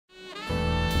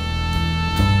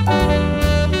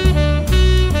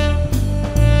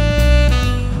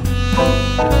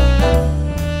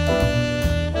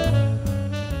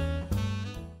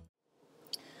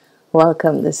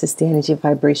Welcome. This is the energy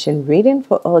vibration reading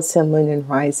for all Sun, Moon, and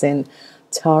Rising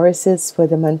Tauruses for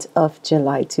the month of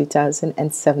July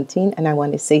 2017. And I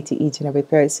want to say to each and every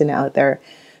person out there,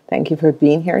 thank you for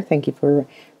being here. Thank you for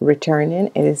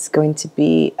returning. It is going to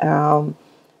be a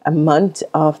month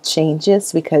of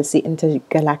changes because the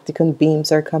intergalactic beams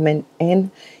are coming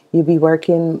in. You'll be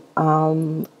working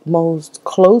most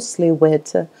closely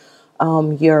with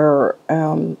your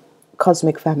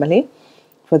cosmic family,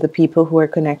 for the people who are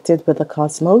connected with the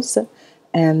cosmos.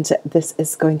 And this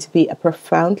is going to be a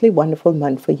profoundly wonderful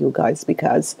month for you guys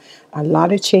because a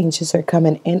lot of changes are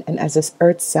coming in, and as this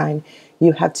earth sign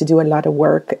you have to do a lot of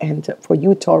work. And for you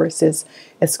Tauruses,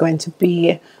 it's going to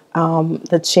be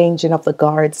the changing of the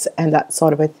guards and that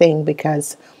sort of a thing,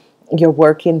 because you're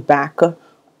working back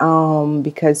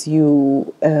because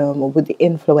you with the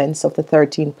influence of the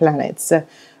 13 planets,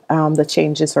 the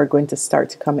changes are going to start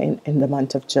to come in the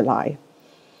month of July.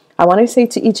 I want to say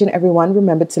to each and every one,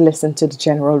 remember to listen to the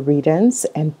general readings,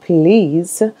 and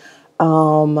please,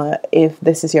 if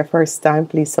this is your first time,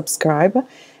 please subscribe.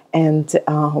 And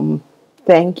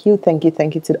thank you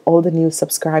to all the new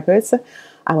subscribers.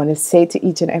 I want to say to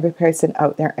each and every person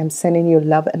out there, I'm sending you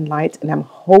love and light, and I'm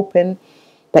hoping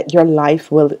that your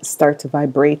life will start to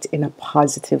vibrate in a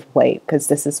positive way, because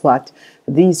this is what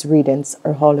these readings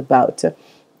are all about.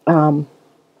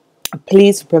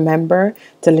 Please remember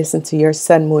to listen to your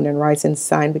sun, moon, and rising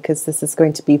sign, because this is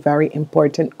going to be very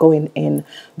important going in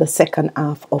the second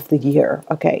half of the year.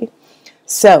 Okay,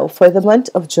 so for the month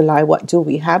of July, what do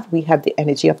we have? We have the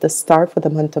energy of the star for the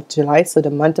month of July. So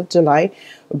the month of July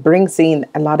brings in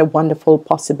a lot of wonderful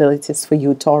possibilities for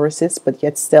you Tauruses, but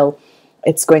yet still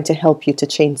it's going to help you to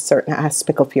change certain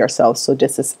aspect of yourself. So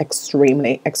this is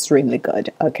extremely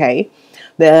good. Okay,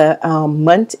 the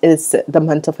month is the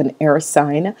month of an air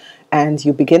sign, and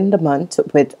you begin the month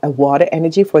with a water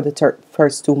energy for the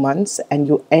first 2 months, and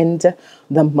you end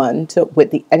the month with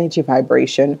the energy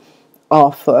vibration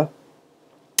of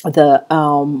the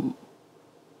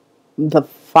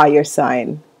fire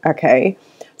sign. Okay,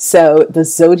 so the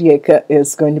zodiac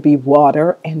is going to be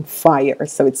water and fire,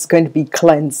 so it's going to be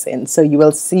cleansing. So you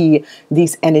will see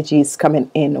these energies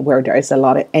coming in where there is a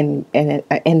lot of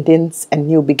endings and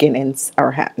new beginnings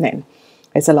are happening.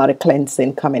 There's a lot of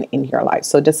cleansing coming in your life,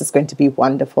 so this is going to be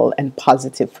wonderful and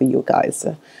positive for you guys.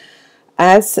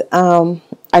 As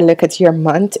I look at your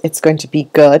month, it's going to be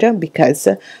good, because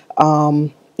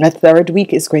the third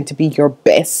week is going to be your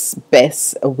best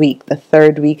week. The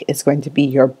third week is going to be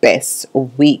your best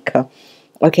week.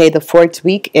 Okay, the fourth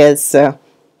week is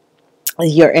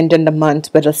you're ending the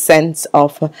month with a sense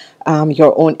of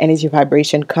your own energy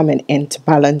vibration coming in to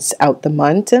balance out the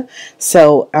month.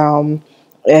 So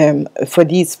for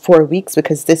these 4 weeks,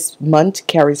 because this month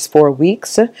carries 4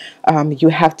 weeks, you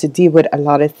have to deal with a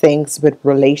lot of things with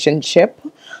relationship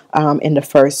in the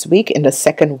first week. In the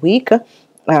second week,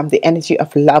 the energy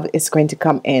of love is going to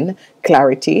come in,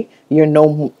 clarity. You're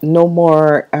no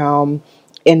more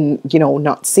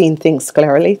not seeing things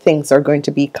clearly. Things are going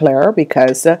to be clear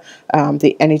because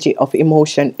the energy of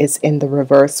emotion is in the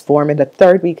reverse form. And the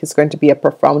third week is going to be a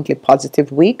profoundly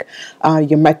positive week.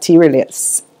 Your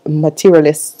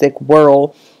materialistic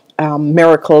world,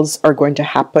 miracles are going to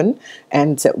happen,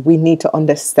 and we need to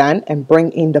understand and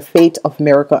bring in the faith of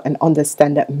miracle and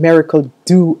understand that miracles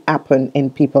do happen in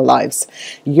people's lives.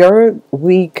 Your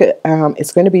week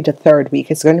is going to be the third week.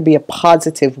 It's going to be a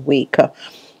positive week.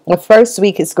 The first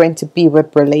week is going to be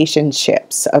with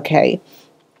relationships. Okay,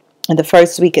 and the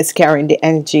first week is carrying the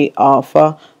energy of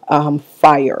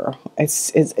fire.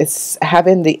 It's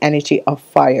having the energy of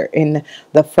fire in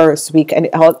the first week, and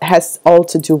it has all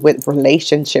to do with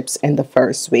relationships in the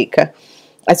first week.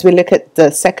 As we look at the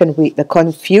second week, the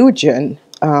confusion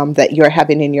that you're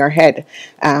having in your head,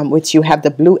 which you have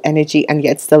the blue energy and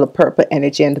yet still a purple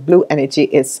energy, and the blue energy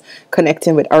is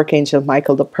connecting with Archangel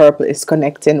Michael, the purple is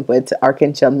connecting with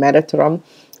Archangel Metatron,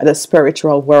 the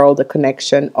spiritual world. The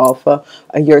connection of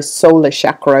your solar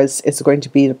chakras is going to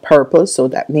be the purple, so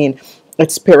that means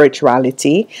it's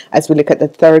spirituality. As we look at the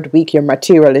third week, your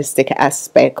materialistic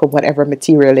aspect, or whatever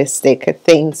materialistic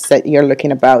things that you're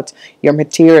looking about, your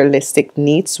materialistic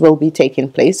needs will be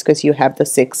taking place, because you have the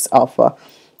Six of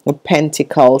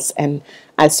Pentacles. And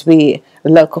as we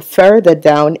look further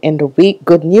down in the week,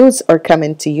 good news are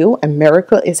coming to you, a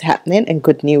miracle is happening, and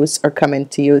good news are coming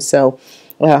to you. So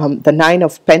the Nine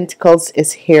of Pentacles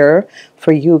is here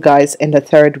for you guys in the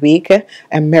third week,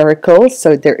 a miracle.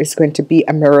 So there is going to be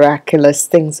a miraculous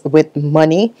things with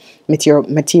money,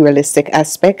 materialistic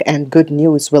aspect, and good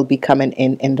news will be coming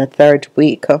in the third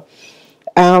week.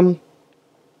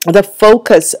 the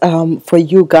focus for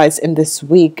you guys in this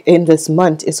week, in this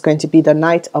month, is going to be the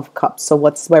Knight of Cups. So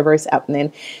whatsoever is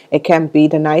happening, it can be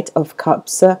the Knight of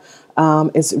Cups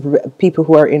people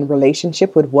who are in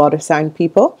relationship with water sign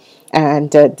people,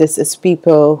 and this is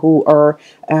people who are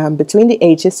between the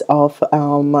ages of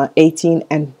 18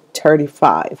 and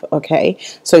 35. Okay,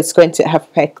 so it's going to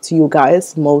affect you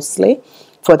guys mostly.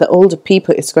 For the older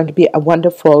people, it's going to be a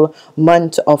wonderful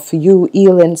month of you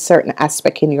healing certain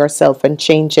aspect in yourself and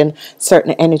changing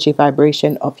certain energy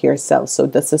vibration of yourself. So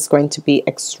this is going to be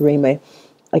extremely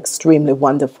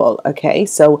wonderful. Okay,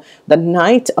 so the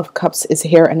Knight of Cups is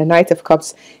here, and the Knight of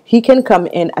Cups, he can come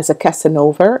in as a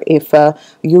Casanova if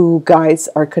you guys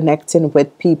are connecting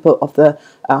with people of the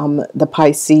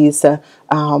Pisces,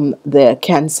 the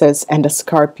Cancers, and the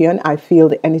Scorpion. I feel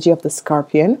the energy of the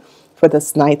Scorpion for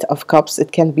this Knight of Cups.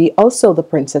 It can be also the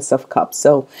Princess of Cups.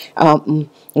 So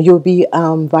you'll be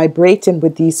vibrating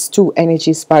with these two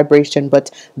energies vibration,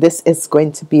 but this is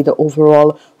going to be the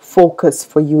overall focus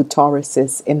for you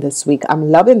Tauruses in this week. I'm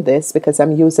loving this because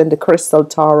I'm using the Crystal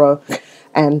Tarot,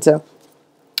 and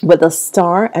with the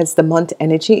star as the month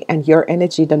energy and your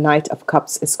energy, the Knight of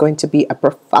Cups, is going to be a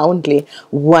profoundly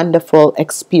wonderful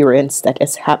experience that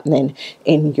is happening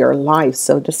in your life.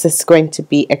 So this is going to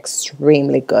be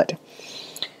extremely good.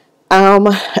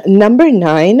 Number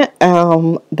 9,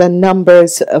 the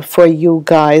numbers for you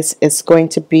guys is going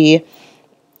to be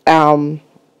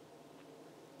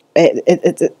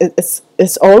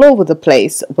it's all over the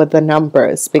place with the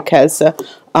numbers, because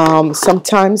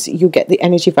sometimes you get the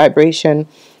energy vibration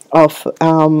of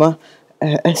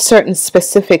a certain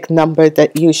specific number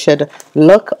that you should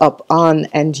look up on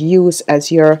and use as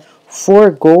your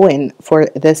foregoing for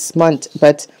this month,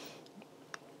 but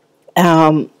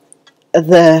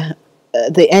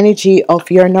the energy of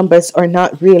your numbers are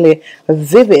not really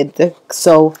vivid,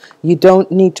 so you don't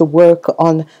need to work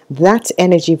on that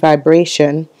energy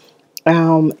vibration.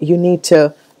 You need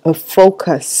to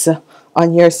focus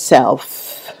on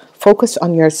yourself. Focus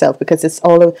on yourself, because it's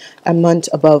all a month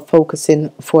about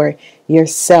focusing for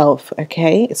yourself.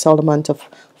 Okay, it's all a month of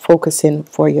focusing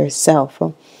for yourself.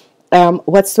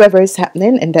 Whatsoever is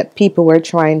happening, and that people were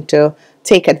trying to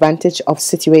take advantage of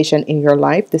situation in your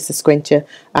life, this is going to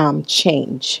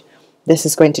change. This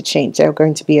is going to change. There are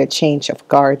going to be a change of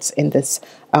guards in this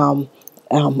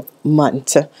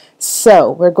month.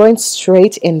 So we're going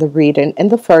straight in the reading. In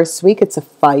the first week, it's a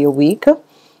fire week,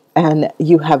 and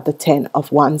you have the 10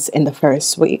 of Wands in the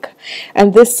first week.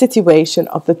 And this situation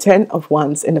of the 10 of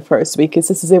Wands in the first week is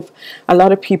as if a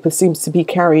lot of people seems to be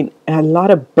carrying a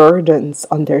lot of burdens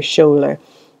on their shoulder.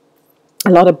 A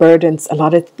lot of burdens, a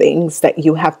lot of things that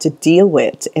you have to deal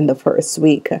with in the first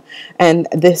week. And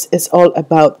this is all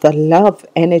about the love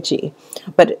energy.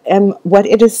 But what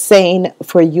it is saying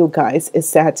for you guys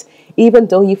is that even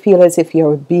though you feel as if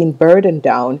you're being burdened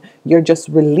down, you're just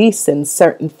releasing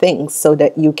certain things so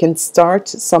that you can start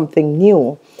something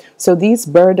new. So these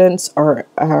burdens are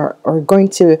going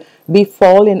to be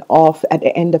falling off at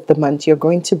the end of the month. You're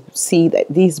going to see that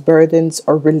these burdens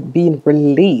are being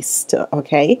released,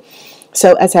 okay?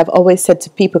 So as I've always said to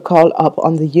people, call up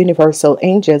on the universal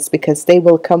angels, because they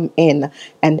will come in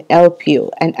and help you.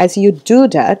 And as you do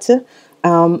that,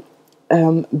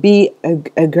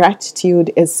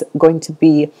 gratitude is going to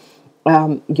be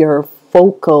your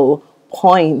focal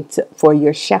point for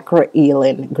your chakra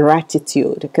healing.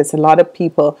 Gratitude, because a lot of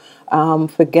people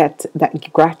forget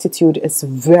that gratitude is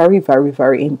very, very,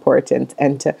 very important.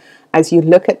 And as you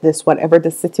look at this, whatever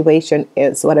the situation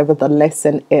is, whatever the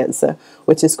lesson is,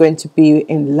 which is going to be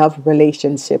in love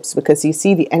relationships, because you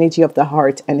see the energy of the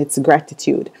heart and it's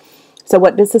gratitude. So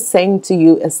what this is saying to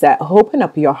you is that open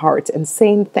up your heart and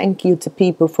saying thank you to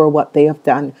people for what they have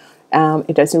done.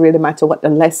 It doesn't really matter what the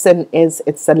lesson is.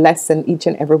 It's a lesson. Each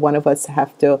and every one of us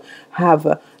have to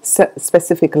have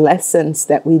specific lessons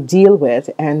that we deal with.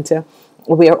 And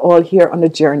we are all here on a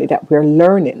journey that we're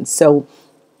learning. So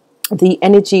the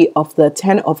energy of the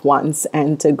 10 of Wands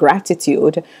and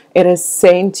gratitude, it is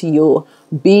saying to you,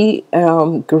 be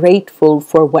grateful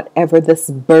for whatever this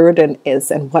burden is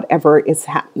and whatever is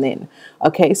happening.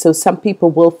 Okay, so some people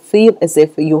will feel as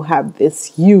if you have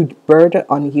this huge burden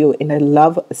on you in a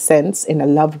love sense, in a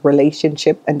love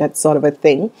relationship, and that sort of a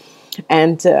thing.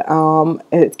 And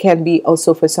it can be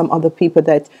also for some other people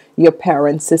that your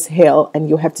parents is ill and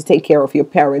you have to take care of your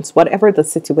parents. Whatever the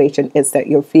situation is that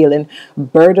you're feeling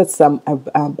burdensome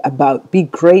about, be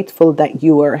grateful that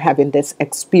you are having this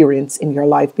experience in your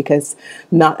life, because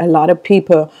not a lot of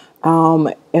people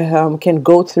can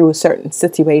go through certain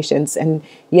situations. And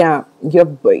yeah,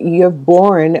 you're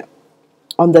born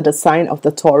under the sign of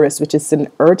the Taurus, which is an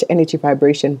earth energy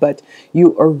vibration, but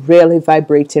you are really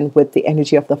vibrating with the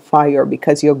energy of the fire,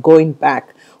 because you're going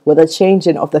back with a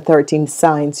changing of the 13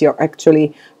 signs. You're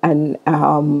actually an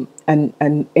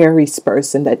Aries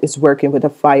person that is working with a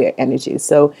fire energy.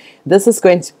 So this is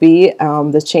going to be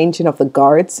the changing of the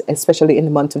guards, especially in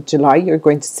the month of July. You're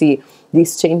going to see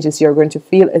these changes. You're going to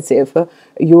feel as if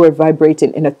you are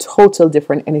vibrating in a total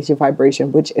different energy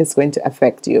vibration, which is going to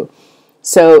affect you.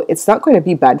 So it's not going to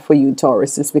be bad for you,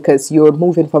 Taurus, it's because you're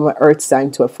moving from an earth sign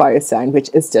to a fire sign,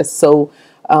 which is just so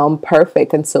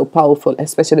perfect and so powerful,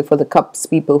 especially for the Cups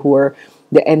people who are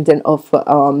the ending of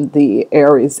the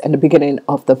Aries and the beginning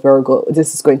of the Virgo.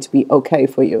 This is going to be okay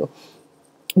for you.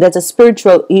 That the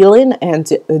spiritual healing and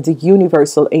the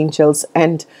universal angels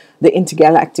and the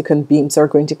intergalactic beams are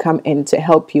going to come in to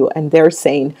help you, and they're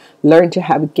saying learn to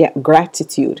have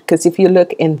gratitude, because if you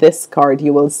look in this card,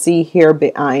 you will see here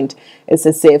behind, it's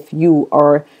as if you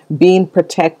are being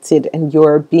protected and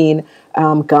you're being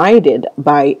guided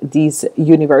by these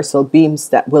universal beams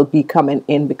that will be coming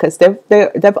in, because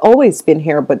they've always been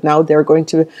here, but now they're going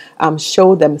to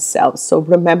show themselves. So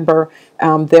remember,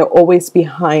 they're always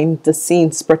behind the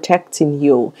scenes protecting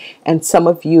you, and some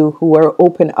of you who are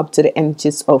open up to the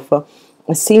energies of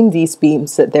seeing these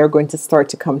beams, that they're going to start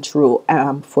to come true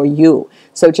for you.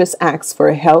 So just ask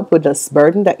for help with this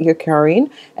burden that you're carrying,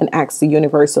 and ask the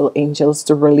universal angels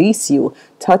to release you,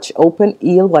 touch, open,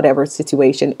 heal whatever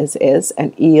situation is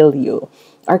and heal you.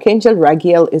 Archangel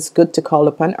Ragiel is good to call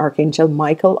upon. Archangel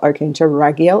Michael, Archangel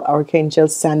Ragiel, Archangel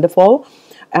Sandoval.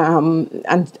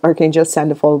 And Archangel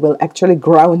Sandoval will actually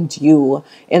ground you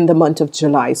in the month of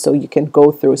July, so you can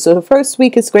go through. So the first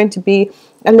week is going to be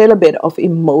a little bit of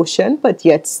emotion, but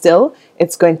yet still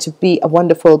it's going to be a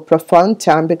wonderful, profound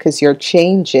time, because you're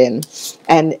changing,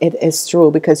 and it is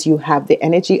true because you have the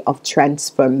energy of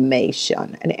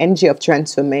transformation. An energy of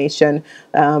transformation.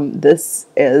 This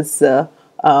is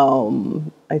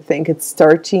I think it's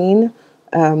 13,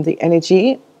 the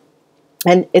energy.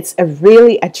 And it's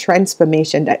really a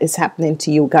transformation that is happening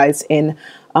to you guys in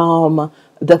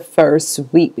the first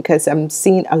week, because I'm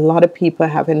seeing a lot of people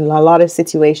having a lot of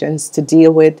situations to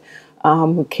deal with,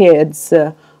 kids,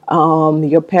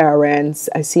 your parents.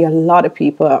 I see a lot of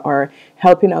people are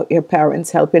helping out your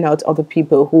parents, helping out other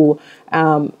people who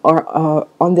are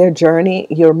on their journey.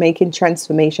 You're making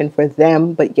transformation for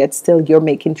them, but yet still you're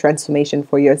making transformation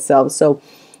for yourself. So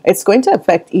it's going to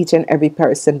affect each and every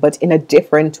person, but in a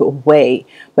different way.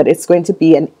 But it's going to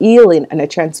be an healing and a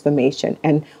transformation.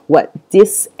 And what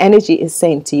this energy is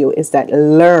saying to you is that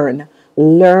learn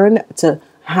to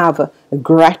have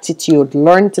gratitude.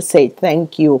 Learn to say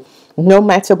thank you. No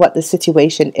matter what the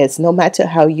situation is, no matter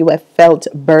how you have felt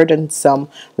burdensome,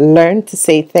 learn to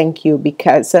say thank you,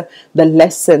 because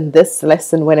this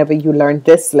lesson, whenever you learn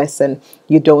this lesson,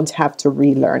 you don't have to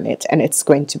relearn it, and it's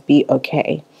going to be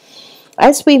okay.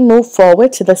 As we move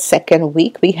forward to the second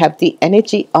week, we have the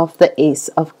energy of the Ace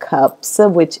of Cups,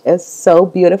 which is so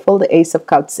beautiful. The Ace of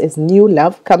Cups is new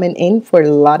love coming in for a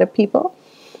lot of people.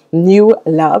 New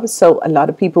love. So a lot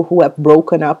of people who have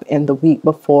broken up in the week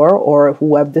before, or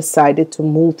who have decided to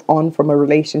move on from a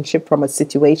relationship, from a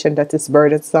situation that is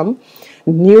burdensome.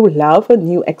 New love, a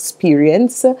new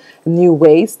experience, new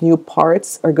ways, new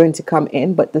parts are going to come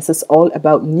in. But this is all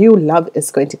about new love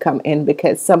is going to come in,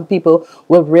 because some people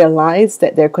will realize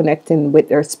that they're connecting with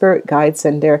their spirit guides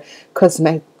and their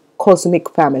cosmic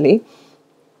family.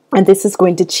 And this is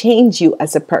going to change you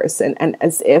as a person. And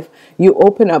as if you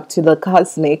open up to the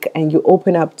cosmic, and you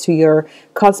open up to your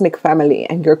cosmic family,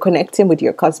 and you're connecting with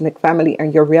your cosmic family,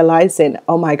 and you're realizing,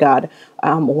 oh my God,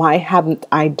 why haven't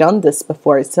I done this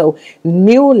before? So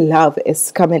new love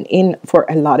is coming in for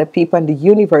a lot of people, and the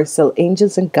universal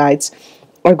angels and guides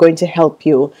are going to help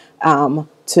you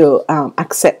to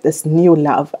accept this new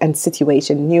love and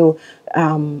situation, new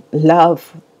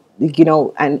love.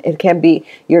 And it can be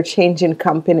you're changing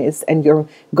companies and you're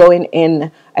going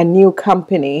in a new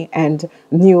company, and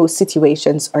new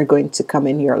situations are going to come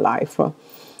in your life.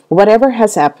 Whatever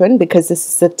has happened, because this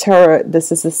is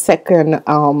the second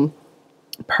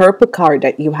purple card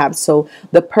that you have. So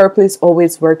the purple is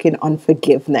always working on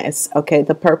forgiveness. Okay,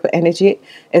 the purple energy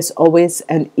is always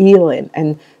an healing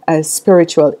and a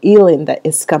spiritual healing that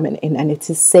is coming in, and it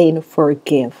is saying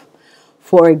forgive.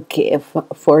 Okay,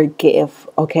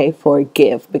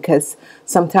 forgive, because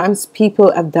sometimes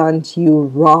people have done you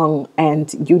wrong,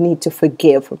 and you need to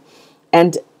forgive.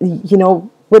 And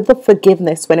with the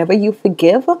forgiveness, whenever you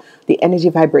forgive, the energy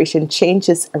vibration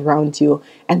changes around you,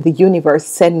 and the universe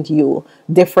sends you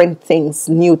different things,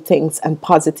 new things, and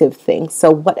positive things. So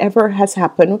whatever has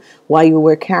happened while you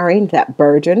were carrying that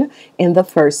burden in the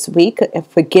first week,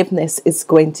 forgiveness is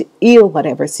going to heal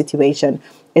whatever situation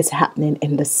is happening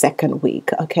in the second week.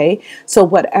 Okay, so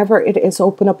whatever it is,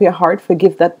 open up your heart,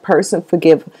 forgive that person,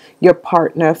 forgive your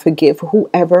partner, forgive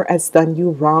whoever has done you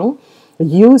wrong.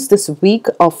 Use this week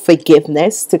of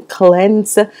forgiveness to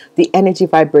cleanse the energy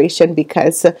vibration,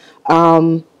 because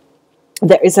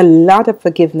there is a lot of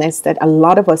forgiveness that a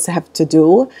lot of us have to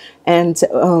do, and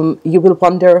you will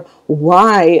wonder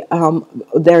why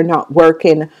they're not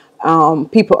working.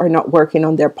 People are not working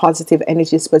on their positive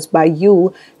energies, but by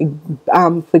you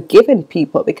forgiving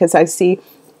people, because I see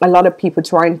a lot of people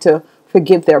trying to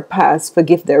forgive their past,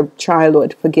 forgive their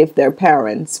childhood, forgive their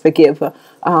parents, forgive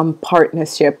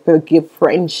partnership, forgive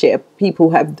friendship, people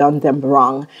who have done them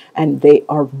wrong, and they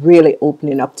are really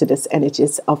opening up to this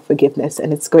energies of forgiveness,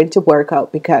 and it's going to work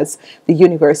out because the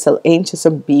universal angels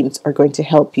and beams are going to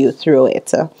help you through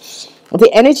it. The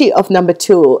energy of number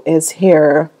 2 is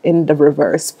here in the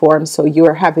reverse form, so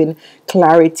you're having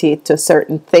clarity to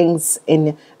certain things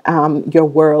in your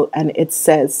world, and it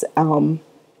says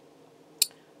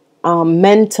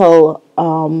mental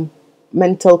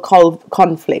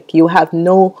conflict. You have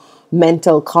no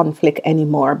mental conflict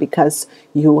anymore because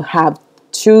you have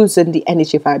chosen the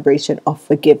energy vibration of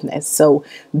forgiveness. So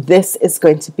this is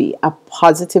going to be a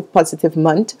positive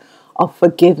month of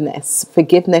forgiveness.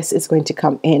 Forgiveness is going to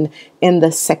come in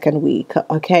the second week.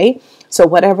 Okay, so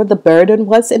whatever the burden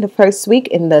was in the first week,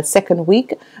 in the second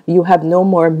week you have no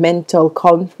more mental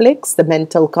conflicts. The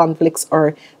mental conflicts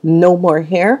are no more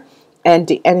here, and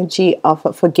the energy of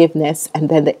forgiveness, and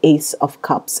then the Ace of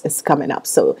Cups is coming up.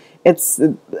 So it's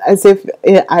as if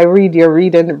I read your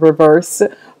reading in reverse,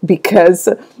 because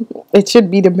it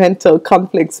should be the mental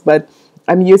conflicts, but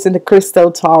I'm using the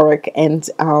crystal Taurus, and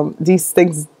these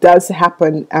things does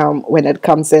happen when it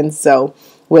comes in. So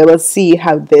we will see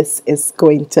how this is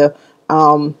going to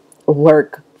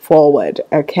work forward.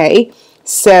 Okay,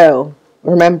 so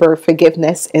remember,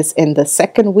 forgiveness is in the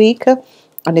second week,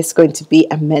 and it's going to be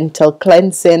a mental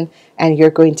cleansing, and you're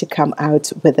going to come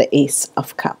out with the Ace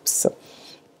of Cups.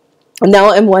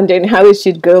 Now I'm wondering how you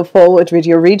should go forward with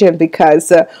your reading,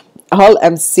 because all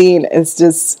I'm seeing is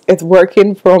just it's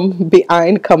working from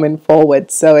behind coming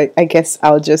forward. So I guess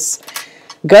I'll just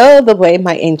go the way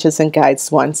my angels and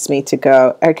guides wants me to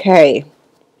go. Okay,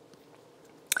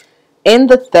 in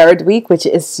the third week, which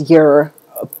is your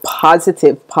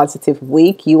positive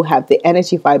week, you have the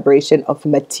energy vibration of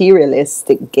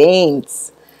materialistic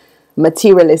gains.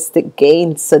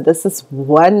 So this is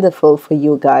wonderful for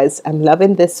you guys. I'm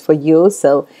loving this for you.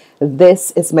 So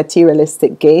this is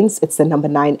materialistic gains. It's the number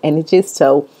 9 energy.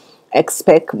 So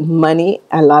expect money,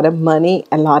 a lot of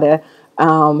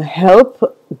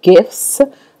help, gifts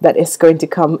that is going to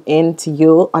come into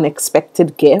you,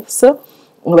 unexpected gifts.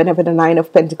 Whenever the 9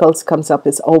 of Pentacles comes up,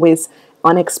 it's always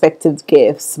unexpected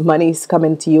gifts. Money is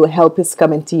coming to you, help is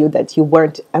coming to you that you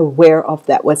weren't aware of,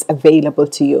 that was available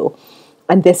to you.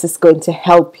 And this is going to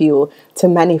help you to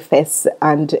manifest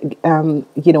and,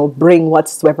 bring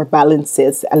whatsoever balance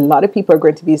is. A lot of people are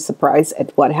going to be surprised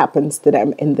at what happens to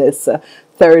them in this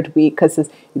third week, because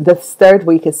the third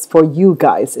week is for you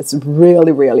guys. It's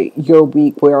really, really your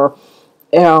week where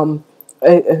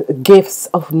gifts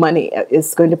of money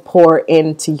is going to pour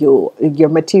into you. Your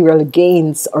material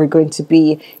gains are going to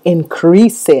be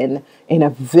increasing in a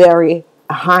very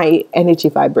high energy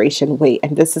vibration way,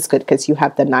 and this is good because you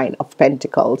have the 9 of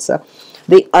Pentacles.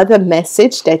 The other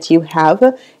message that you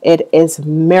have, it is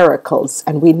miracles,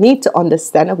 and we need to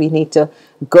understand, we need to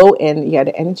go in.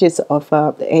 The energies of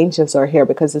the angels are here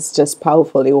because it's just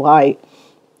powerfully white,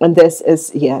 and this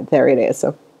is there it is.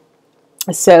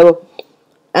 So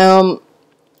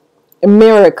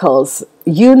miracles,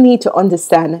 you need to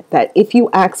understand that if you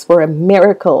ask for a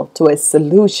miracle to a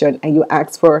solution, and you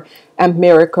ask for a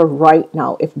miracle right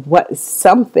now, if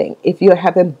you're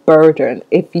having burden,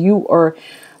 if you are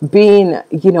being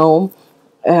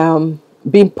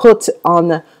being put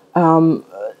on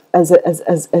as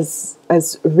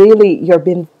really you're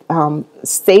being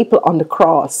stapled on the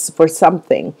cross for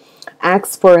something,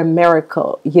 ask for a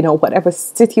miracle. Whatever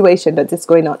situation that is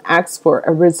going on, ask for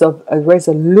a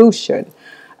resolution,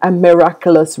 a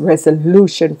miraculous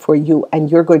resolution for you,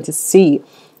 and you're going to see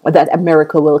that a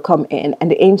miracle will come in. And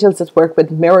the angels that work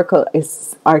with miracle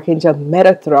is Archangel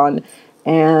Metatron,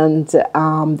 and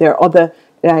there are other,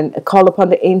 and call upon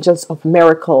the angels of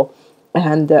miracle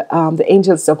and the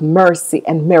angels of mercy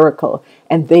and miracle,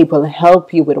 and they will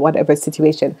help you with whatever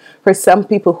situation. For some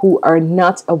people who are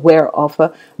not aware of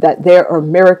that there are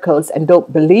miracles and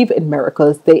don't believe in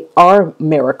miracles, they are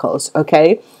miracles,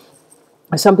 okay?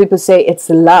 Some people say it's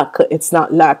luck. It's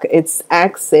not luck. It's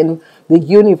asking the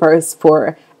universe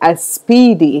for a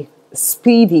speedy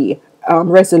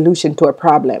resolution to a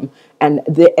problem. And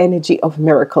the energy of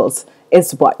miracles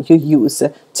is what you use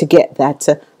to get that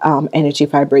energy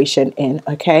vibration in,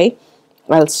 okay?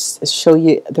 I'll show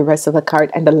you the rest of the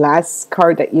card. And the last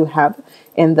card that you have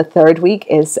in the third week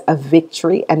is a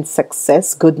victory and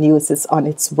success. Good news is on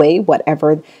its way,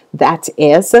 whatever that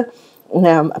is.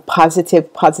 A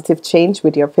positive change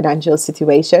with your financial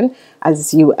situation.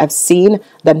 As you have seen,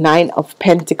 the 9 of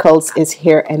Pentacles is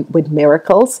here and with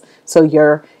miracles. So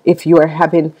if you are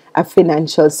having a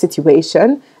financial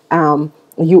situation,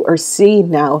 you are seeing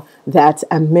now that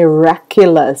a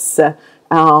miraculous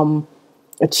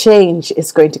change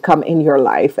is going to come in your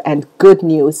life, and good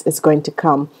news is going to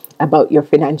come about your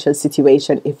financial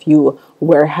situation if you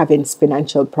were having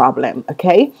financial problem,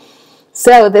 okay?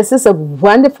 So this is a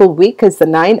wonderful week because the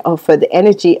 9 of the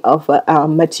energy of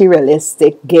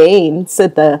materialistic gains.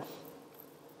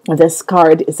 This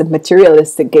card is a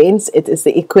materialistic gains. It is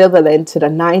the equivalent to the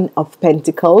 9 of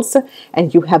Pentacles,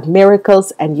 and you have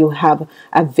miracles and you have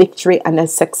a victory and a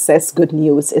success. Good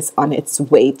news is on its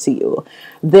way to you.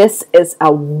 This is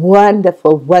a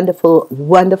wonderful, wonderful,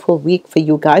 wonderful week for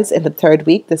you guys. In the third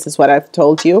week, this is what I've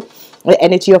told you. The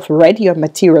energy of red, your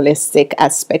materialistic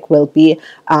aspect, will be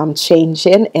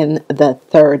changing in the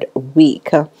third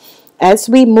week. As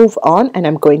we move on, and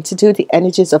I'm going to do the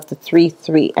energies of the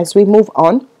 3-3. As we move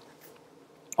on,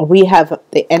 we have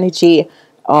the energy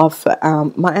of,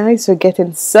 my eyes are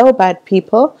getting so bad,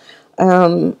 people.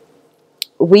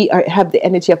 We have the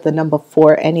energy of the number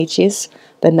 4 energies,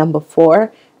 the number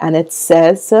 4, and it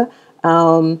says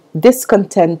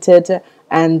discontented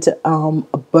and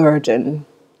boredom,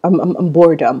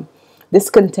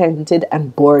 discontented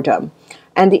and boredom.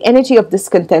 And the energy of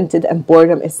discontented and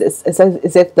boredom is as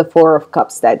if the 4 of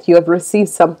Cups, that you have received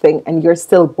something and you're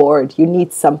still bored. You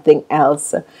need something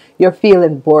else. You're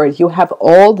feeling bored. You have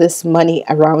all this money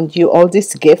around you, all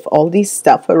this gift, all this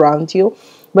stuff around you,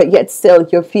 but yet still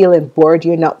you're feeling bored.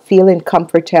 You're not feeling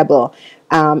comfortable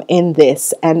in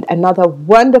this. And another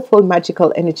wonderful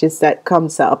magical energies that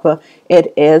comes up,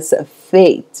 it is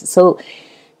fate. So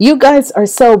you guys are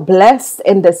so blessed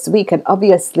in this week, and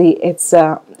obviously it's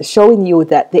showing you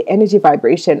that the energy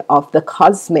vibration of the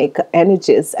cosmic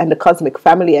energies and the cosmic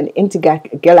family and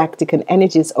intergalactic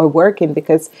energies are working,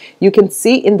 because you can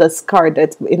see in this card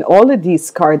that in all of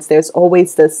these cards there's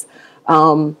always this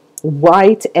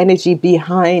white energy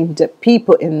behind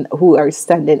people who are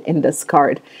standing in this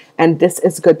card. And this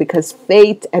is good because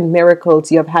fate and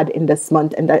miracles you have had in this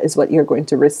month, and that is what you're going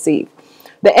to receive.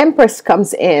 The Empress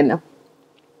comes in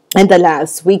the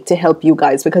last week to help you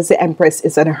guys, because the Empress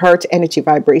is an hurt energy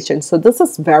vibration. So this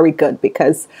is very good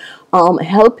because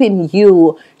helping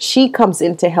you, she comes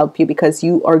in to help you because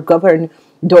you are governed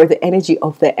by the energy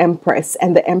of the Empress,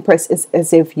 and the Empress is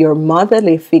as if your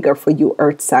motherly figure for you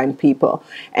earth sign people,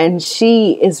 and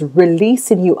she is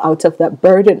releasing you out of that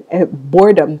burden,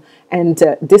 boredom and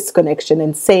disconnection,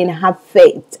 and saying have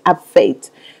faith, have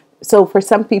faith. So for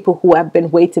some people who have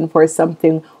been waiting for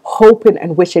something, hoping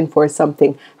and wishing for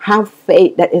something, have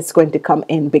faith that it's going to come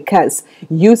in, because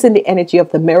using the energy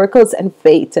of the miracles and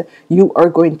faith, you are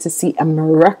going to see a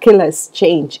miraculous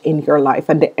change in your life.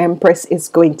 And the Empress is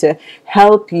going to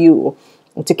help you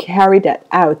to carry that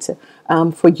out.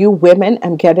 For you women,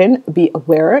 I'm getting, be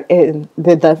aware, in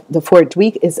the fourth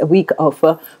week is a week of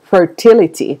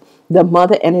fertility, the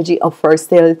mother energy of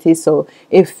fertility. So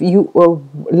if you are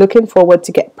looking forward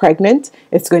to get pregnant,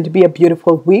 it's going to be a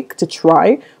beautiful week to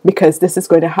try, because this is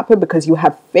going to happen because you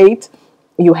have faith,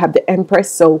 you have the Empress.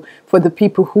 So for the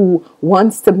people who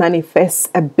wants to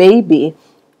manifest a baby,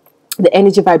 the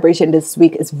energy vibration this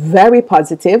week is very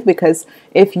positive, because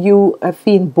if you are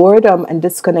feeling boredom and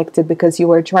disconnected because you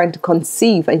were trying to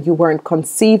conceive and you weren't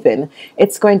conceiving,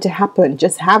 it's going to happen.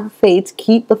 Just have faith,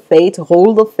 keep the faith,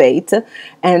 hold the faith,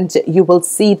 and you will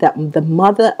see that the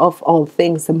mother of all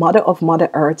things, the mother of Mother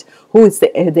Earth, who is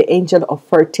the angel of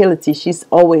fertility, she's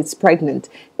always pregnant,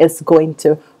 is going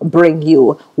to bring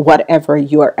you whatever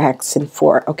you are asking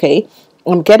for, okay?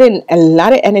 I'm getting a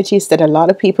lot of energies that a lot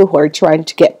of people who are trying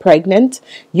to get pregnant,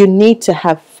 you need to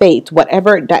have faith,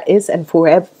 whatever that is, and for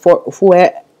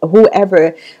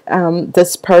whoever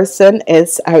this person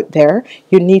is out there,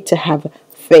 you need to have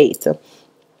faith.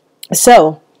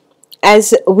 So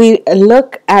as we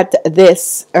look at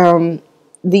this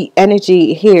the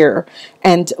energy here,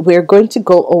 and we're going to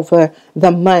go over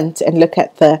the month and look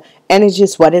at the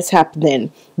energies, what is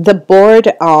happening. The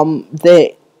board,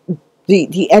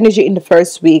 the energy in the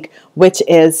first week, which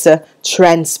is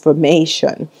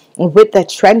transformation. With that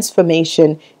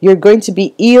transformation, you're going to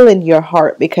be healing your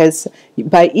heart, because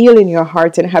by healing your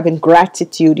heart and having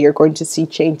gratitude, you're going to see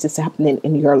changes happening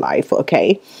in your life.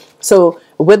 Okay, so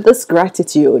with this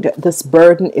gratitude, this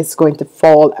burden is going to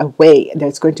fall away.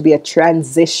 There's going to be a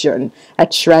transition,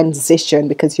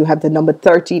 because you have the number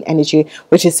 13 energy,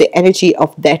 which is the energy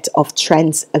of death, of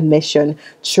transmission.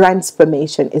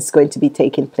 Transformation is going to be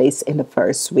taking place in the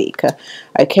first week.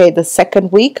 Okay, the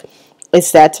second week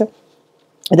is that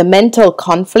the mental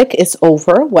conflict is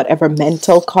over. Whatever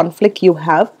mental conflict you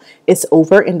have is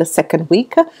over in the second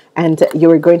week, and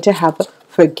you're going to have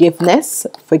forgiveness.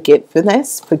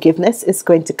 Forgiveness is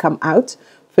going to come out.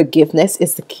 Forgiveness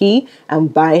is the key,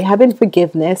 and by having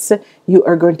forgiveness, you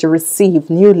are going to receive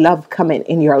new love coming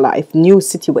in your life, new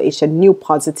situation, new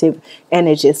positive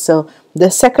energy. So the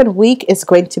second week is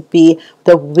going to be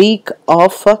the week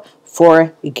of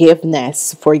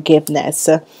forgiveness.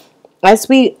 As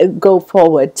we go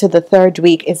forward to the third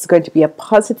week, it's going to be a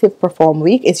positive perform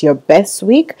week. It's your best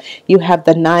week. You have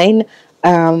the 9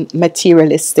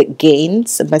 materialistic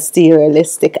gains,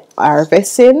 materialistic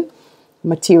harvesting,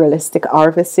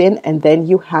 and then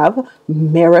you have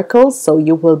miracles. So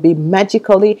you will be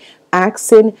magically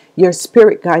asking your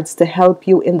spirit guides to help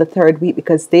you in the third week,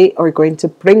 because they are going to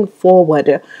bring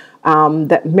forward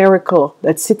that miracle,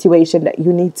 that situation that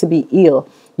you need to be healed.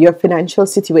 Your financial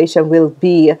situation will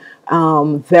be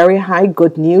very high.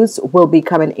 Good news will be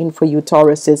coming in for you,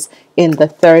 Tauruses, in the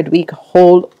third week.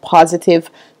 Hold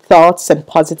positive thoughts and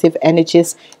positive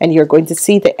energies, and you're going to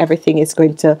see that everything is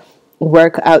going to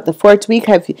work out. The fourth week,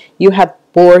 you have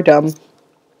boredom.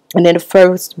 And then the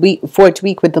fourth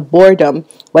week with the boredom,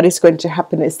 what is going to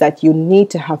happen is that you need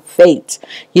to have faith.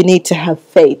 You need to have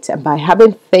faith. And by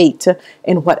having faith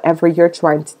in whatever you're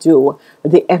trying to do,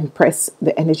 the Empress,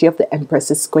 the energy of the Empress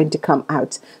is going to come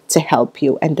out to help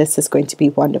you. And this is going to be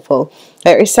wonderful.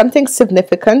 There is something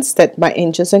significant that my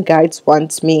angels and guides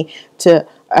want me to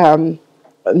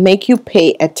make you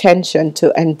pay attention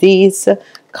to. And these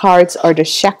cards are the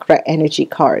chakra energy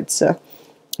cards.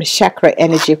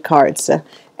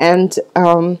 And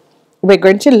we're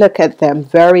going to look at them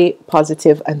very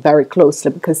positive and very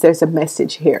closely, because there's a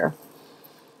message here.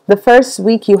 The first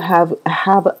week you have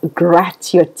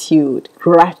gratitude.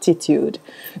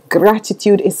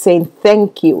 Gratitude is saying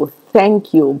thank you,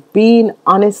 being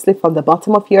honestly from the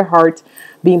bottom of your heart,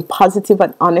 being positive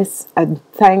and honest, and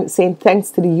saying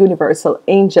thanks to the universal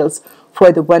angels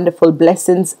for the wonderful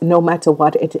blessings, no matter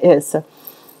what it is.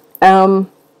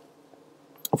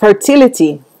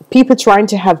 Fertility. People trying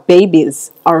to have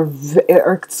babies are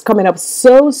coming up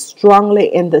so strongly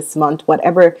in this month.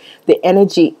 Whatever the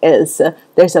energy is,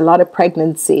 there's a lot of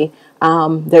pregnancy.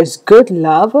 There's good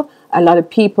love. A lot of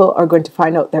people are going to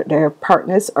find out that their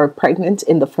partners are pregnant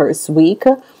in the first week,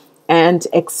 and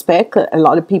expect a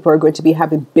lot of people are going to be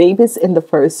having babies in the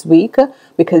first week,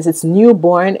 because it's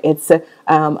newborn. It's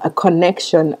a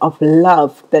connection of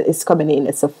love that is coming in.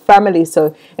 It's a family.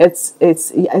 So it's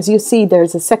as you see,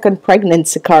 there's a second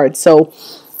pregnancy card. So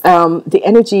the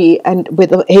energy, and with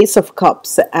the Ace of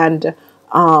Cups and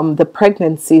the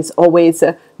pregnancy is always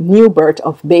a new birth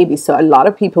of babies. So a lot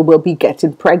of people will be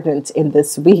getting pregnant in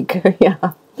this week.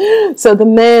 Yeah. So the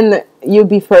men, you'll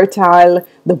be fertile.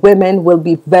 The women will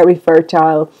be very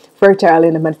fertile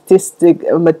in a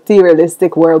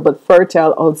materialistic world, but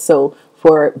fertile also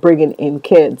for bringing in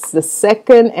kids. The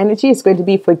second energy is going to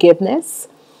be forgiveness.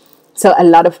 So a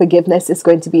lot of forgiveness is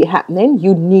going to be happening.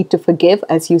 You need to forgive.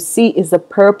 As you see, is the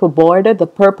purple border. The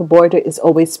purple border is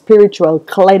always spiritual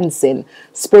cleansing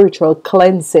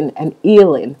and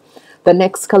healing. The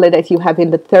next color that you have in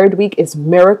the third week is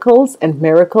miracles, and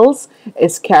miracles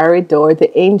is carried over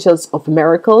the angels of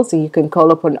miracles. And you can call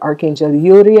upon Archangel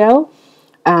Uriel.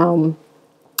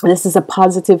 This is a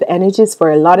positive energies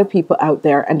for a lot of people out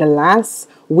there. And the last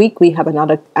week we have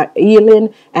another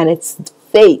healing, and it's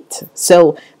faith.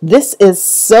 So this is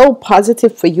so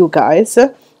positive for you guys.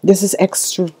 This is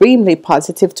extremely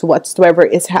positive to whatsoever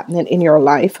is happening in your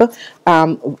life.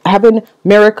 Having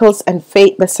miracles and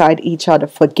faith beside each other.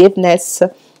 Forgiveness,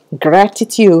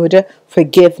 gratitude,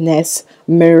 forgiveness,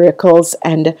 miracles,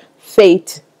 and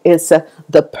faith is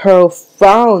the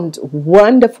profound,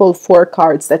 wonderful 4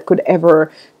 cards that could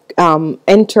ever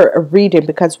enter a reading.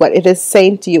 Because what it is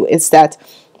saying to you is that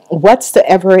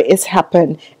whatsoever is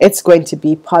happen, it's going to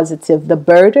be positive. The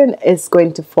burden is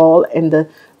going to fall in the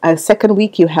second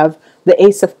week. You have the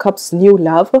Ace of Cups, new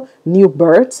love, new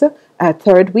birth,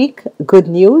 Third week, good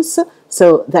news.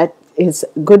 So that is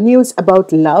good news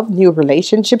about love. New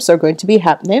relationships are going to be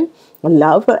happening.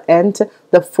 Love. And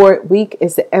the fourth week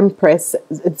is the Empress.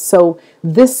 So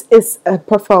this is a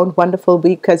profound, wonderful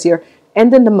week because you're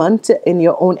ending the month in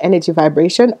your own energy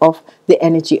vibration of the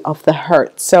energy of the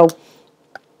heart. So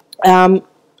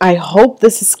I hope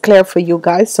this is clear for you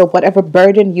guys. So whatever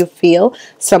burden you feel,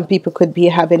 some people could be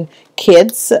having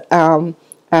kids,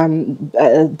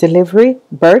 delivery,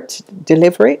 birth,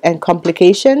 delivery, and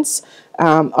complications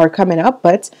are coming up.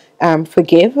 But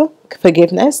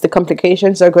forgiveness. The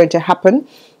complications are going to happen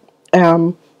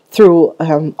through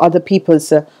other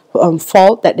people's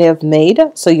fault that they have made.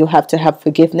 So you have to have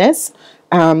forgiveness.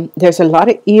 There's a lot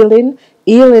of healing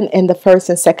in the first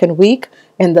and second week.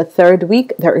 In the third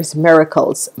week, there is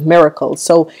miracles.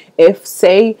 So if,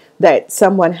 say, that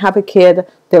someone have a kid,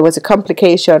 there was a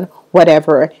complication,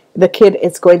 whatever, the kid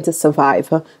is going to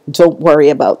survive. Don't worry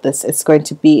about this. It's going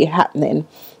to be happening.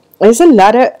 There's a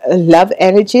lot of love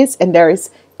energies, and there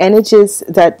is energies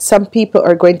that some people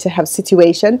are going to have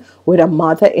situation with a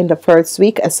mother in the first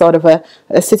week, a sort of a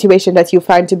situation that you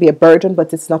find to be a burden,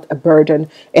 but it's not a burden.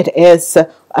 It is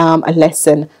a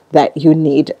lesson that you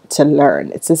need to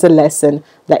learn. It is a lesson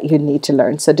that you need to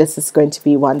learn. So this is going to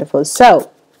be wonderful.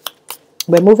 So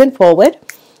we're moving forward.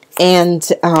 And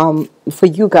for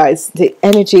you guys, the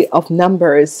energy of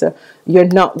numbers, you're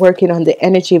not working on the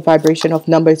energy vibration of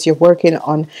numbers. You're working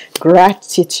on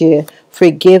gratitude,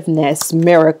 forgiveness,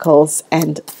 miracles,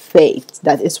 and faith.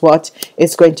 That is what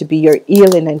is going to be your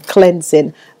healing and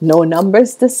cleansing. No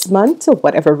numbers this month, for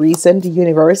whatever reason, the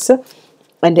universe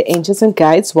and the angels and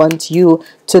guides want you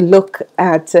to look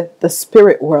at the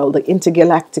spirit world. The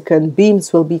intergalactic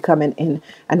beams will be coming in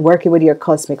and working with your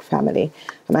cosmic family.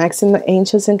 I'm asking the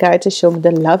angels and guides to show me the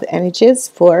love energies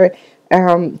for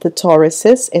the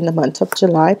Tauruses in the month of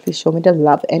July. Please show me the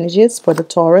love energies for the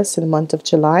Taurus in the month of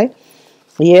July.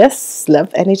 Yes,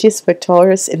 love energies for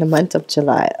Taurus in the month of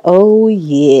July. Oh,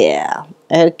 yeah.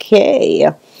 Okay.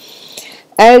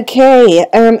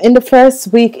 In the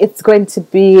first week, it's going to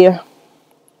be...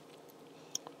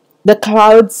 the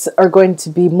clouds are going to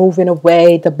be moving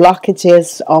away. The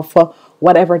blockages of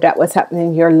whatever that was happening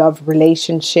in your love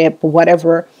relationship,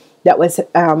 whatever that was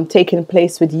taking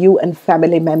place with you and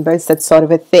family members, that sort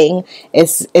of a thing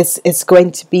is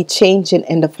going to be changing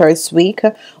in the first week.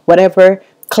 Whatever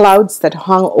clouds that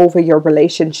hung over your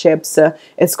relationships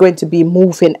is going to be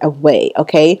moving away.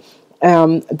 Okay,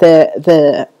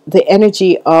 the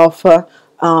energy of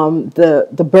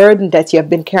the burden that you have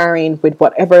been carrying with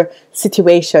whatever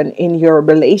situation in your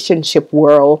relationship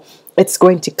world, it's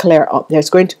going to clear up. There's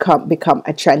going to become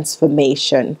a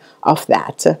transformation of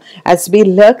that. As we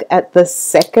look at the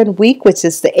second week, which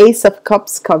is the Ace of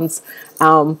Cups, comes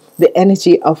the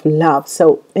energy of love.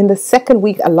 So in the second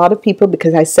week, a lot of people,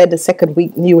 because I said the second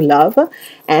week, new love,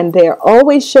 and they're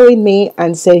always showing me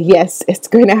and say, yes, it's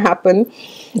going to happen.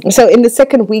 So in the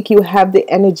second week, you have the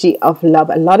energy of love.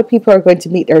 A lot of people are going to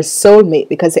meet their soulmate,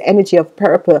 because the energy of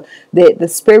purple, the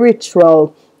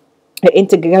spiritual, the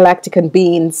intergalactic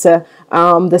beings,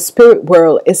 the spirit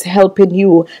world is helping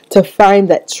you to find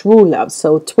that true love.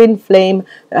 So twin flame,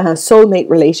 soulmate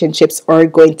relationships are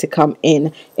going to come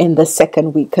in the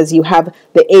second week, because you have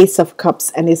the Ace of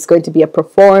Cups, and it's going to be a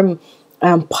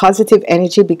positive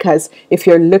energy, because if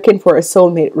you're looking for a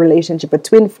soulmate relationship, a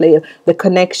twin flame, the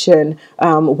connection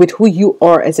with who you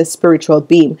are as a spiritual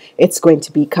being, it's going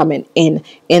to be coming in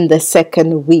the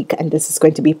second week. And this is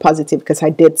going to be positive, because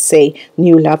I did say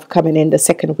new love coming in the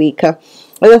second week.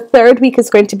 The third week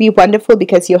is going to be wonderful,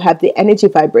 because you have the energy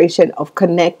vibration of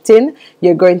connecting.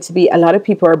 You're going to be, a lot of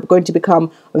people are going to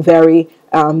become very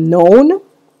known.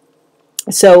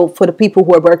 So for the people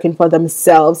who are working for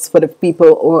themselves, for the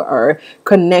people who are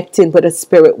connecting with the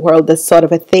spirit world, this sort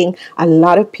of a thing, a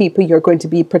lot of people, you're going to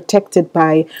be protected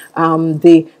by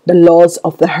the laws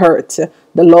of the hurt.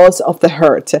 The laws of the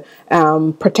hurt,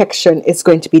 protection is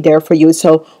going to be there for you.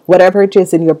 So whatever it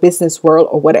is in your business world,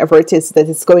 or whatever it is that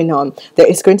is going on, there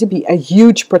is going to be a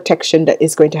huge protection that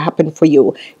is going to happen for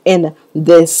you in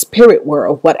the spirit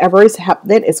world. Whatever is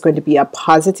happening is going to be a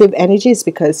positive energies,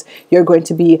 because you're going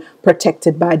to be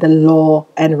protected by the law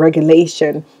and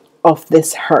regulation of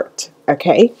this hurt.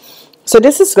 Okay, so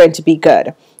this is going to be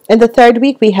good. In the third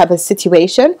week, we have a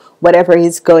situation, whatever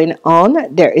is going on,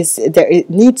 it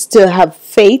needs to have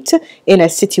faith in a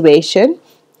situation.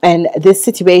 And this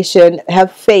situation,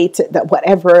 have faith that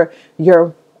whatever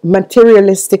your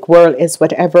materialistic world is,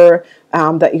 whatever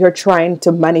that you're trying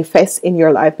to manifest in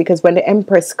your life, because when the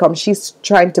Empress comes, she's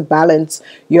trying to balance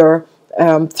your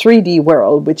 3D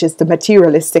world, which is the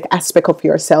materialistic aspect of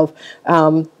yourself,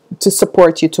 to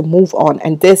support you to move on,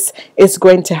 and this is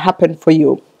going to happen for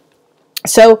you.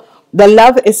 So the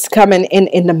love is coming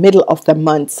in the middle of the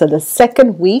month. So the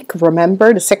second week,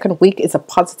 remember, the second week is a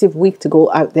positive week to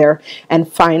go out there and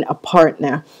find a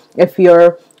partner. If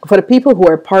you're, for the people who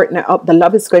are partner up, the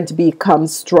love is going to become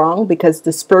strong because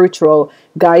the spiritual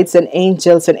guides and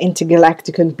angels and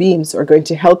intergalactic beings are going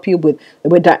to help you with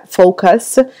that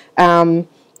focus.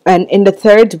 And in the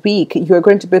third week, you're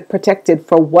going to be protected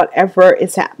for whatever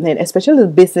is happening, especially the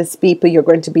business people. You're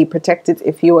going to be protected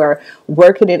if you are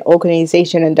working in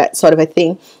organization and that sort of a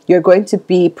thing. You're going to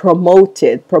be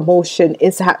promoted. Promotion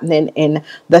is happening in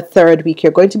the third week.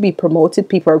 You're going to be promoted.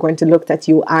 People are going to look at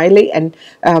you highly and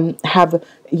have,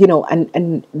 you know,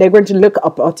 and they're going to look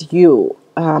up at you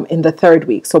in the third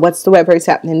week. So whatsoever is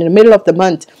happening in the middle of the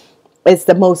month is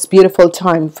the most beautiful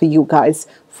time for you guys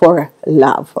for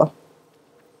love.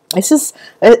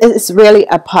 It's really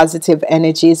a positive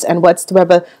energies, and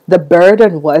whatsoever the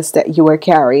burden was that you were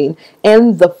carrying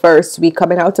in the first week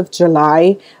coming out of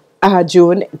July,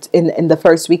 June, in the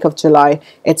first week of July,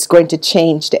 it's going to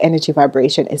change. The energy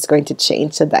vibration is going to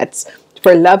change. So that's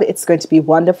for love. It's going to be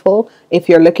wonderful. If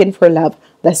you're looking for love,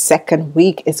 the second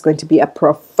week is going to be a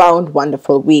profound,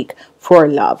 wonderful week for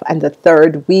love, and the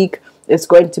third week is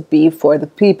going to be for the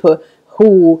people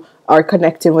who are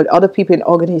connecting with other people in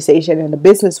organization and the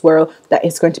business world. That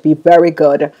is going to be very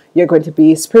good. You're going to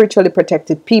be spiritually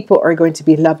protected. People are going to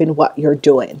be loving what you're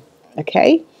doing.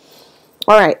 Okay.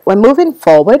 All right. We're moving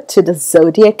forward to the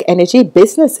zodiac energy.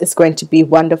 Business is going to be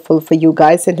wonderful for you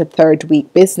guys in the third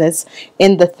week. Business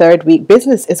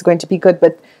is going to be good,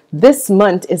 but this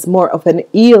month is more of an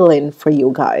healing for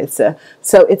you guys.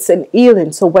 So it's an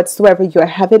healing. So whatsoever you're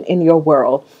having in your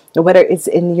world, whether it's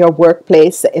in your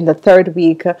workplace, in the third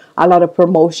week, a lot of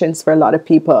promotions for a lot of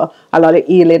people, a lot of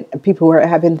healing, people who are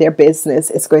having their business.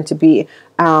 It's going to be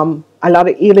a lot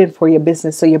of healing for your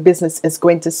business. So your business is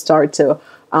going to start to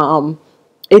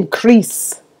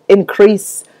increase.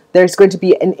 There's going to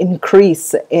be an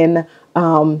increase in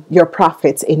your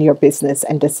profits in your business,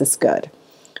 and this is good.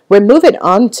 We're moving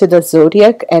on to the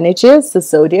zodiac energies. The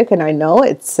zodiac, and I know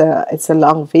it's a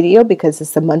long video because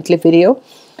it's a monthly video.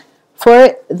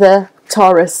 For the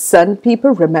Taurus sun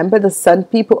people, remember the sun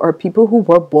people are people who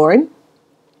were born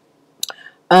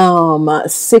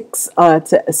 6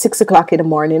 o'clock in the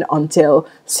morning until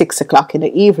 6 o'clock in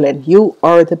the evening. You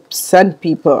are the sun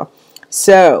people.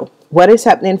 So what is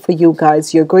happening for you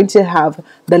guys? You're going to have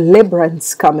the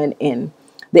Librans coming in.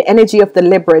 The energy of the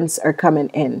Librans are coming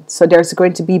in. So there's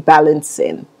going to be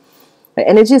balancing. The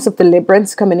energies of the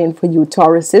Librans coming in for you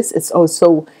Tauruses. It's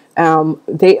also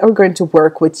they are going to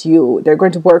work with you. They're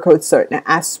going to work out certain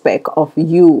aspect of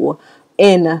you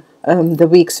in the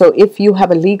week. So if you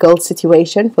have a legal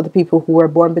situation, for the people who were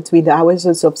born between the hours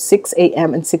of 6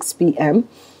 a.m. and 6 p.m.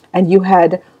 and you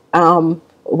had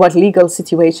what legal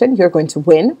situation, you're going to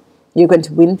win. You're going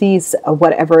to win these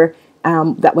whatever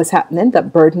that was happening,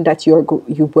 that burden that you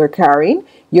were carrying.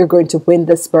 You're going to win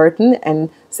this burden. And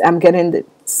I'm getting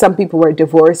some people were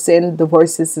divorcing.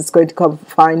 Divorces is going to come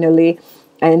finally,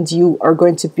 and you are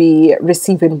going to be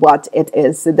receiving what it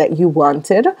is that you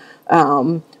wanted.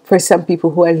 For some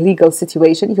people who are in legal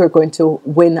situation, you're going to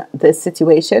win this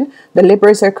situation. The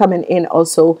Libras are coming in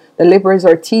also. The Libras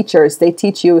are teachers. They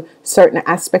teach you certain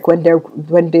aspect when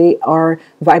they are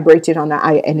vibrating on a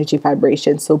high energy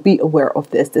vibration. So be aware of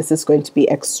this. This is going to be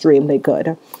extremely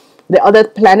good. The other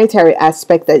planetary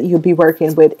aspect that you'll be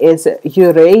working with is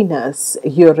Uranus.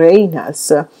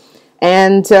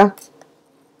 And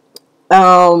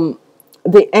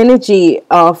the energy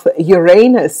of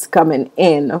Uranus coming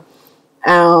in,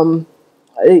 working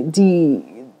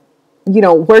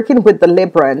with the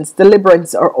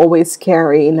Librans are always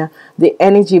carrying the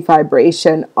energy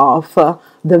vibration of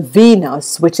the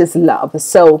Venus, which is love.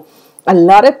 So a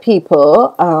lot of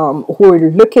people who are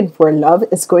looking for love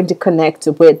is going to connect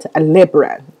with a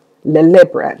Libran. The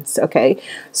Librans, okay?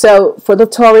 So for the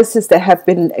Tauruses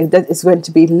that is going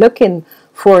to be looking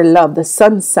for love, the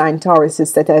sun sign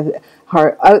Tauruses that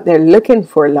are out there looking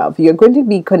for love, you're going to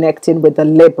be connecting with the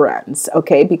Librans,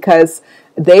 okay? Because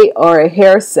they are a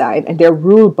air sign and they're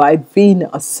ruled by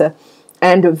Venus.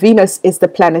 And Venus is the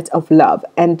planet of love.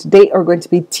 And they are going to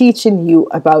be teaching you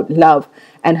about love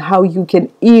and how you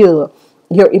can heal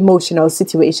your emotional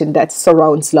situation that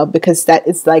surrounds love, because that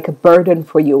is like a burden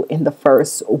for you in the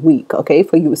first week, okay,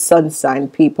 for you sun sign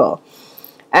people.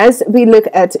 As we look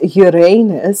at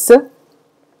Uranus,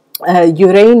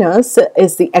 Uranus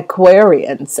is the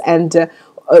Aquarians, and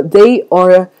they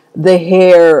are the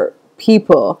air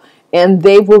people, and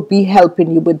they will be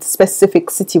helping you with specific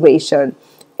situation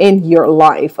in your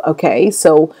life, okay?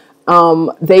 So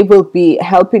They will be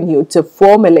helping you to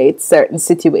formulate certain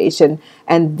situation,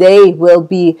 and they will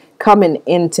be coming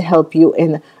in to help you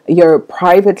in your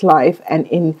private life and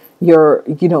in your,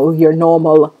 you know, your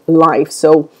normal life.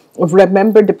 So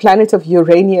remember, the planet of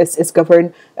Uranus is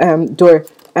governed door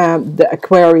the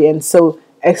Aquarian. So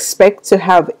expect to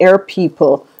have air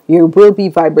people. You will be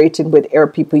vibrating with air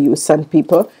people, you sun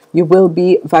people. You will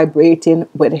be vibrating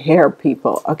with air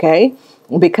people, okay?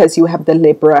 Because you have the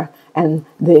Libra and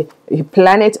the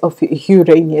planet of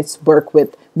Uranus work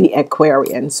with the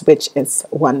Aquarians, which is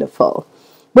wonderful.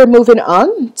 We're moving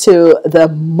on to the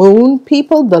moon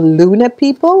people, the lunar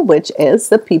people, which is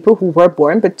the people who were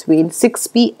born between 6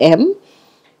 p.m.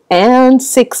 and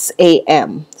 6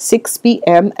 a.m. 6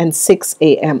 p.m. and 6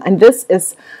 a.m. And this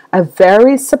is a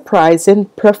very surprising,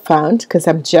 profound, because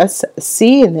I'm just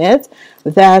seeing it,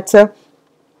 that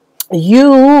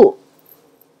you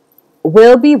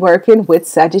will be working with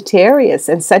Sagittarius,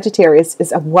 and Sagittarius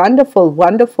is a wonderful,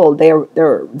 wonderful. They're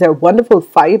wonderful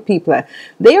fire people.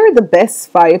 They are the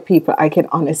best fire people, I can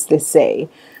honestly say.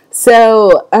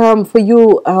 So for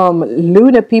you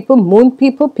lunar people, moon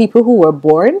people, people who were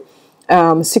born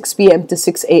 6 p.m. to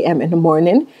 6 a.m. in the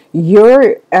morning,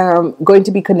 you're going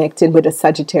to be connecting with a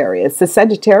Sagittarius. The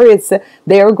Sagittarius,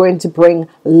 they are going to bring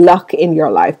luck in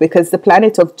your life, because the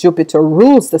planet of Jupiter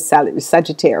rules the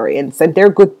Sagittarians, and they're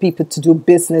good people to do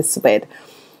business with.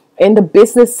 In the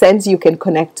business sense, you can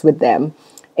connect with them.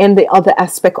 In the other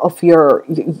aspect of your,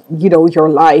 you know, your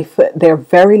life, they're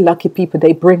very lucky people.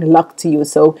 They bring luck to you.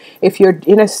 So if you're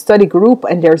in a study group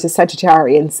and there's a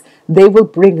Sagittarians, they will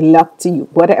bring luck to you.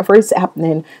 Whatever is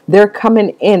happening, they're coming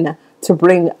in to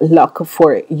bring luck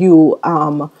for you,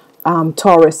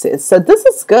 Tauruses. So this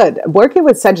is good. Working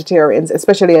with Sagittarians,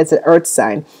 especially as an earth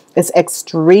sign, is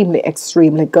extremely,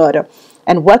 extremely good.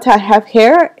 And what I have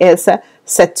here is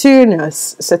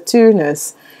Saturnus.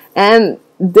 And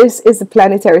this is the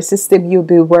planetary system you'll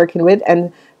be working with.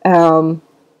 And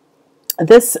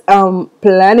this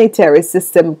planetary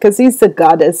system, because he's the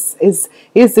goddess,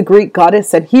 he's the Greek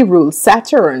goddess, and he rules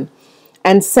Saturn.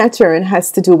 And Saturn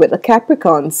has to do with the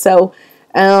Capricorn. So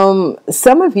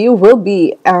some of you will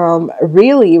be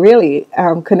really, really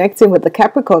connecting with the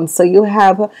Capricorn. So you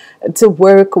have to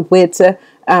work with the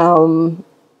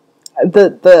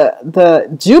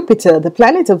Jupiter, the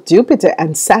planet of Jupiter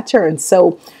and Saturn.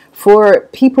 So for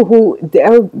people who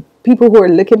are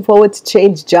looking forward to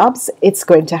change jobs, it's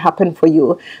going to happen for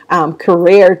you.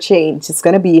 Career change. It's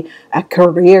going to be a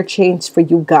career change for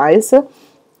you guys.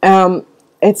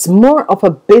 It's more of a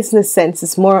business sense.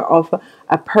 It's more of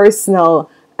a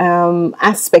personal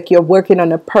aspect. You're working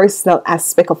on a personal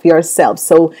aspect of yourself.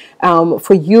 So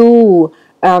for you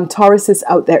Tauruses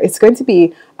out there, it's going to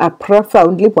be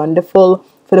profoundly wonderful.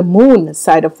 For the moon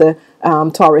side of the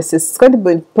Taurus, it's going to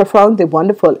be profoundly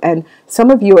wonderful, and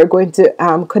some of you are going to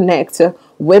connect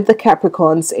with the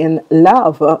Capricorns in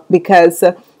love, because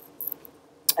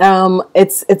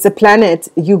it's a planet.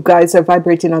 You guys are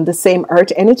vibrating on the same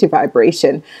earth energy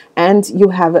vibration, and you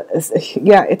have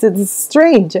it is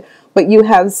strange, but you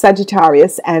have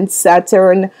Sagittarius and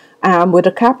Saturn with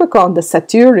a Capricorn. The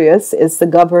Saturnius is the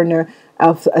governor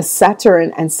of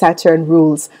Saturn, and Saturn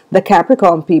rules the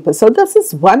Capricorn people. So this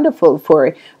is wonderful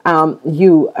for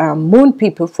you moon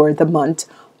people for the month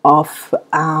of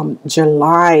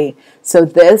July. So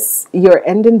this, you're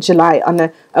ending July on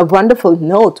a wonderful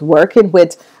note, working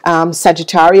with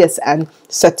Sagittarius and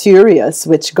Saturnius,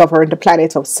 which govern the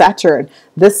planet of Saturn.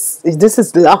 This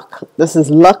is luck. This is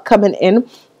luck coming in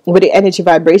with the energy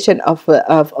vibration of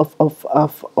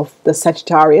the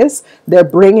Sagittarius. They're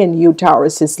bringing you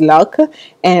Taurus's luck,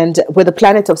 and with the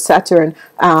planet of Saturn,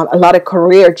 a lot of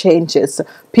career changes.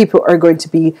 People are going to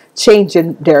be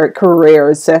changing their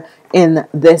careers in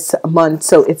this month,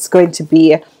 so it's going to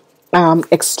be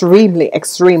extremely,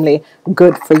 extremely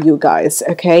good for you guys.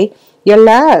 Okay, your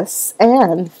last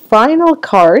and final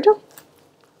card.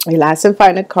 Let's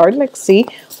see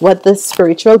what the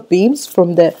spiritual beams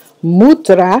from the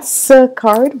Mudras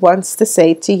card wants to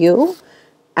say to you,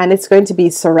 and it's going to be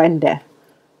surrender.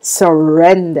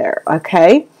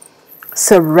 Okay,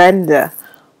 surrender.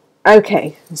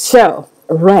 Okay, so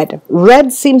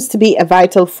red seems to be a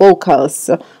vital focus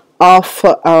of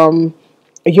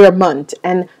your month,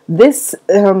 and this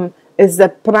is the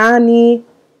Prani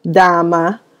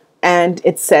Dama, and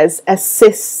it says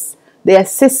assist. The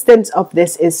assistance of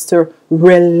this is to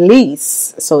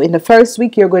release. So in the first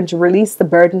week, you're going to release the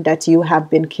burden that you have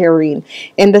been carrying.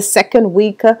 In the second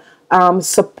week,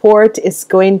 support is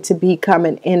going to be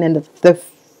coming in, and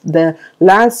the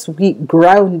last week,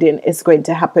 grounding is going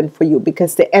to happen for you,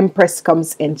 because the Empress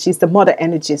comes in. She's the mother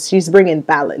energy. She's bringing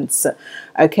balance.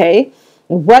 Okay.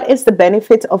 What is the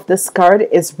benefit of this card?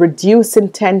 Is reducing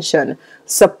tension,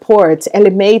 support,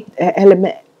 eliminating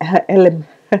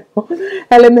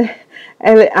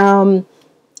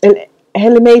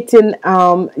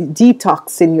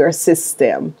detox in your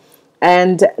system,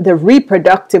 and the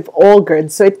reproductive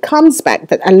organs. So it comes back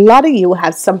that a lot of you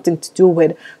have something to do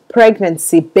with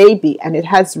pregnancy, baby, and it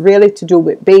has really to do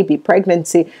with baby,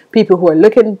 pregnancy, people who are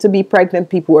looking to be pregnant,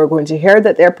 people who are going to hear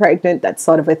that they're pregnant, that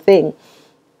sort of a thing.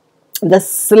 The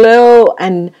slow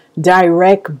and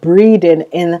direct breathing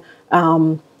in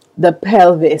the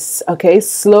pelvis, okay?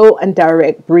 Slow and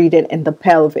direct breathing in the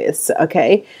pelvis,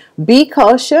 okay? Be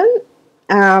caution.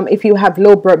 If you have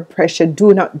low blood pressure,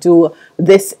 do not do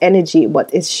this energy,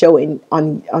 what is showing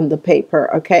on the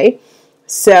paper, okay?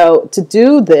 So to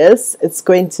do this, it's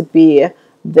going to be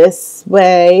this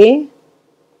way,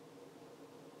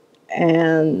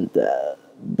 and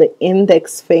the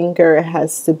index finger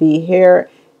has to be here,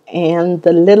 and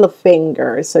the little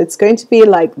finger. So it's going to be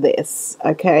like this,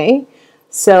 okay?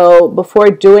 So before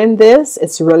doing this,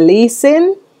 it's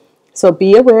releasing. So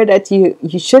be aware that you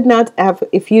should not have,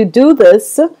 if you do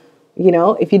this, you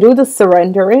know, if you do the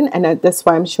surrendering, and that's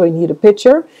why I'm showing you the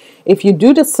picture. If you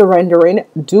do the surrendering,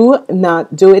 do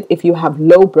not do it if you have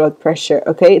low blood pressure,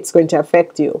 okay? It's going to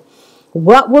affect you.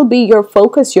 What will be your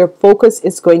focus? Your focus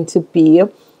is going to be,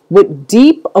 with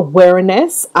deep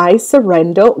awareness, I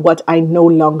surrender what I no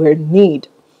longer need.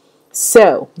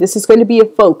 So this is going to be a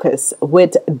focus.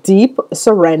 With deep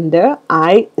surrender,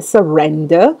 I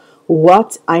surrender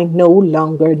what I no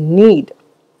longer need.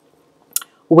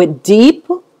 With deep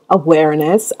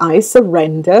awareness, I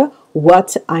surrender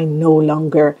what I no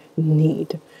longer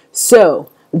need. So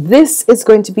this is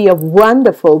going to be a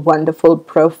wonderful, wonderful,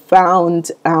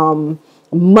 profound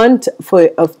month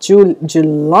of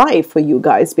July for you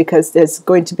guys, because there's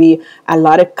going to be a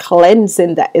lot of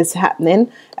cleansing that is happening,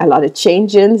 a lot of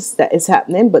changes that is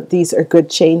happening, but these are good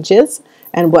changes.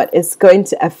 And what is going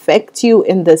to affect you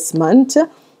in this month,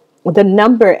 the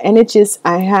number energies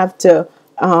I have to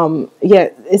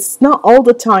it's not all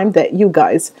the time that you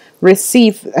guys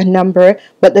receive a number,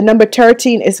 but the number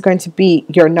 13 is going to be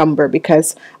your number,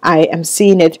 because I am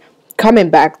seeing it coming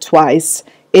back twice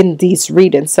in these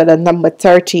readings. So the number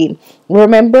 13,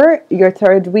 remember, your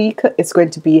third week is going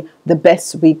to be the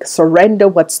best week. Surrender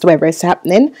whatsoever is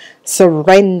happening.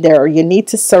 Surrender. You need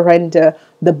to surrender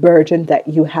the burden that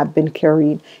you have been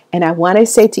carrying. And I want to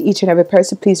say to each and every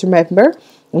person, please remember,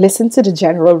 listen to the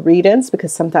general readings,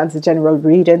 because sometimes the general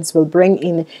readings will bring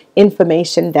in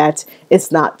information that is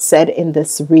not said in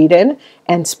this reading.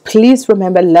 And please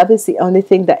remember, love is the only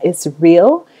thing that is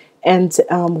real. And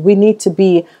we need to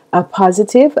be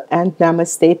positive. And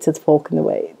namaste to the folk in the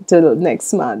way. Till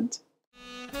next month.